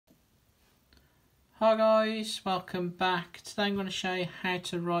Hi guys, welcome back. Today I'm going to show you how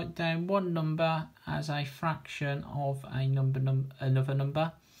to write down one number as a fraction of another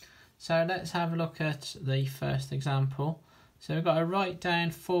number. So let's have a look at the first example. So we've got to write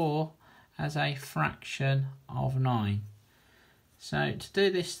down 4 as a fraction of 9. So to do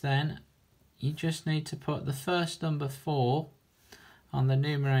this then, you just need to put the first number 4 on the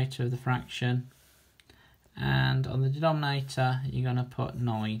numerator of the fraction, and on the denominator you're going to put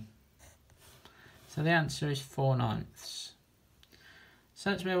 9. So the answer is 4/9. So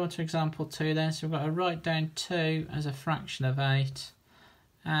let's move on to example 2 then. So we've got to write down 2 as a fraction of 8,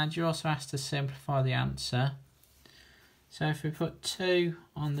 and you're also asked to simplify the answer. So if we put 2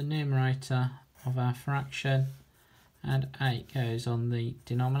 on the numerator of our fraction and 8 goes on the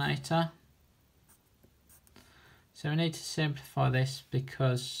denominator. So we need to simplify this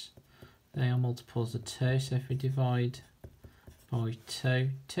because they are multiples of 2. So if we divide by 2,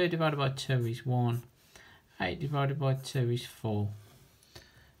 2 divided by 2 is 1, 8 divided by 2 is 4.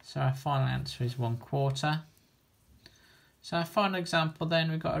 So our final answer is 1/4. So our final example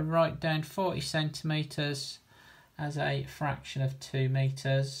then, we've got to write down 40 centimetres as a fraction of 2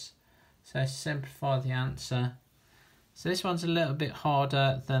 metres. So simplify the answer. So this one's a little bit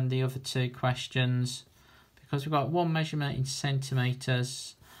harder than the other two questions because we've got one measurement in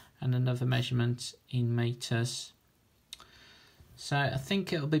centimetres and another measurement in metres. So I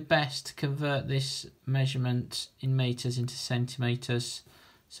think it'll be best to convert this measurement in metres into centimetres,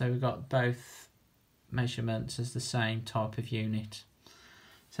 so we've got both measurements as the same type of unit.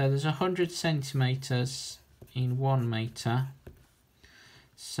 So there's 100 centimetres in 1 metre.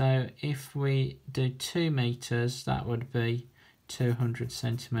 So if we do 2 metres, that would be 200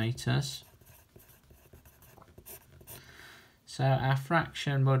 centimetres. So our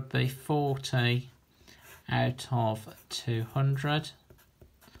fraction would be 40 out of 200.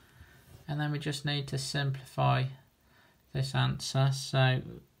 And then we just need to simplify this answer. So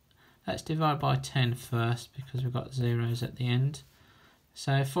let's divide by 10 first because we've got zeros at the end.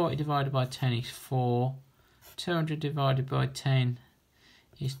 So 40 divided by 10 is 4. 200 divided by 10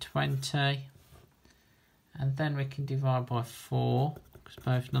 is 20. And then we can divide by 4 because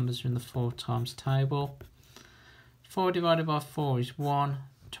both numbers are in the 4 times table. 4 divided by 4 is 1.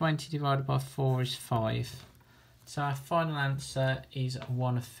 20 divided by 4 is 5. So our final answer is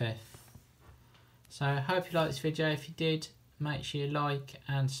 1/5. So I hope you liked this video. If you did, make sure you like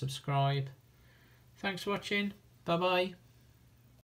and subscribe. Thanks for watching. Bye bye.